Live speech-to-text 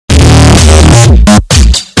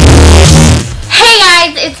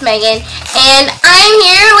it's Megan, and I'm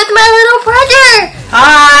here with my little brother.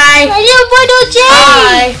 Hi. My little brother Jay.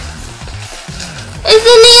 Hi.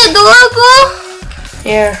 Isn't he adorable?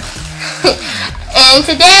 Here. And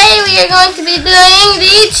today we are going to be doing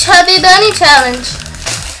the Chubby Bunny Challenge.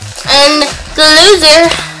 And the loser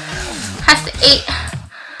has to eat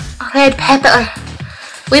a red pepper.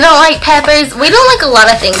 We don't like peppers. We don't like a lot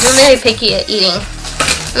of things. We're very picky at eating.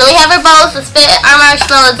 And then we have our bowls to spit our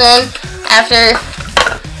marshmallows in after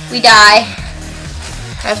we die.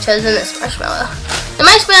 I've chosen this marshmallow. The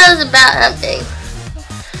marshmallow is about that big.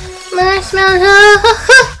 Marshmallow.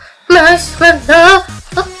 Marshmallow.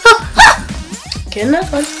 Get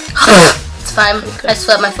enough one. It's fine. I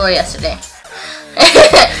swept my floor yesterday.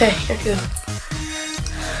 Okay, you're good.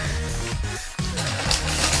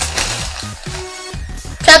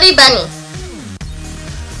 Chubby Bunny.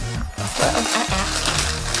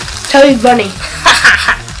 Chubby Bunny.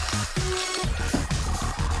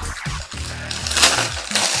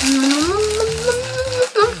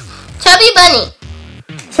 Chubby Bunny.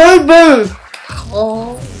 Chubby Bunny.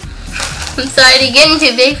 Oh. I'm sorry to get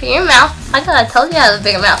too big for your mouth. I told you I have a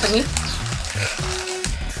bigger mouth than you.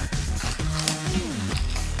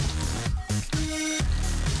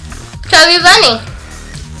 Chubby Bunny.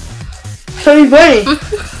 Chubby Bunny.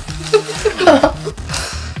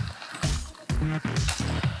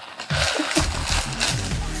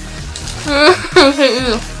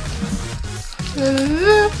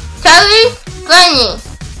 Chubby Bunny.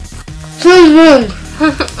 Chubby Bunny.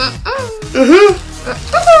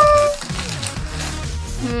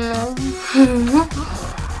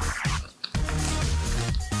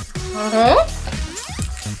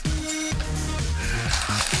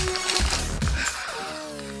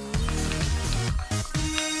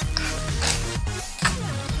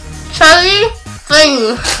 Chubby Bunny.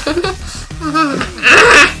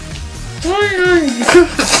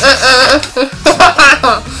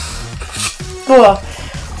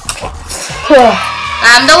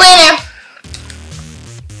 I'm the winner.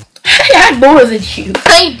 I had more than you.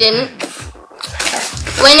 No, you didn't.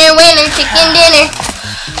 Winner, winner, chicken dinner.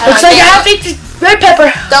 Looks like I have to eat the red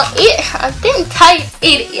pepper. Don't eat it. I didn't tell you to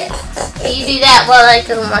eat it yet. You do that while I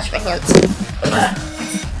go and wash my hands.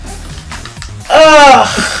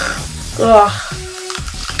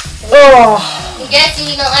 You guessing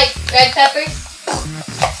you don't like red peppers?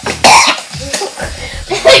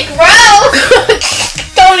 Gross!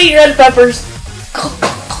 Don't eat red peppers.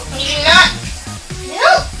 You do not.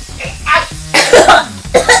 No.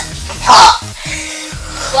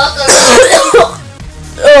 Welcome.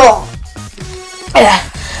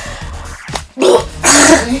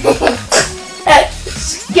 That's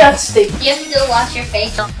disgusting. You have to go wash your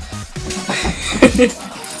face off.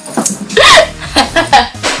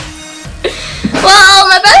 Well,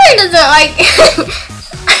 my brother doesn't like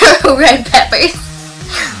red peppers.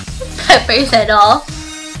 Peppers at all.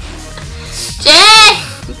 Jay!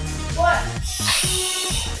 What?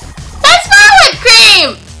 That's my whipped cream!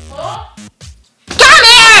 Huh? Come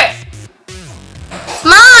here! It's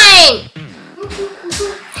mine!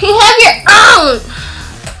 You have your own!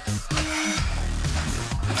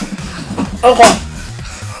 Okay.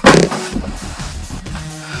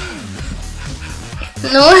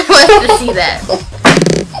 No one wants to see that.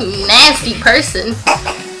 Nasty person.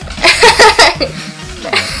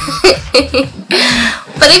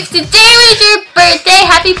 But if today was your birthday,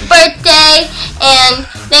 happy birthday! And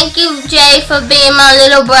thank you, Jay, for being my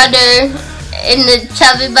little brother in the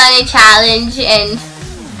Chubby Bunny Challenge. And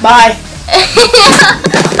Bye.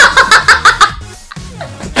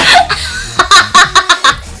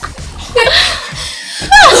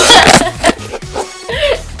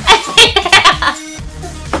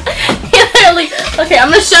 Okay, I'm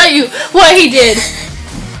gonna show you what he did.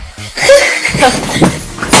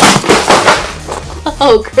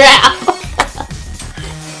 Oh crap.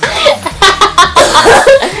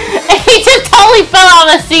 He just totally fell on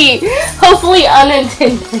the seat. Hopefully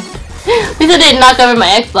unintended. At least I didn't knock over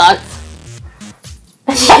my Xbox.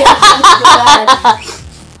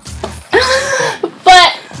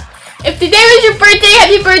 But if today was your birthday,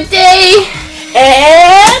 happy birthday.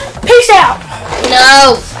 And peace out.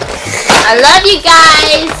 No. I love you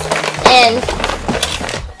guys, and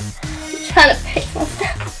I'm trying to pick my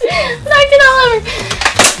stuff. Knock it all over.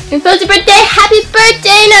 If it was your birthday, happy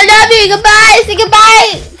birthday, and I love you. Goodbye. Say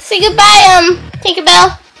goodbye. Say goodbye,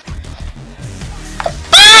 Tinkerbell.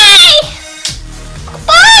 Bye.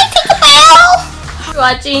 Bye, Tinkerbell. For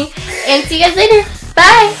watching, and see you guys later.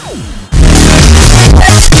 Bye.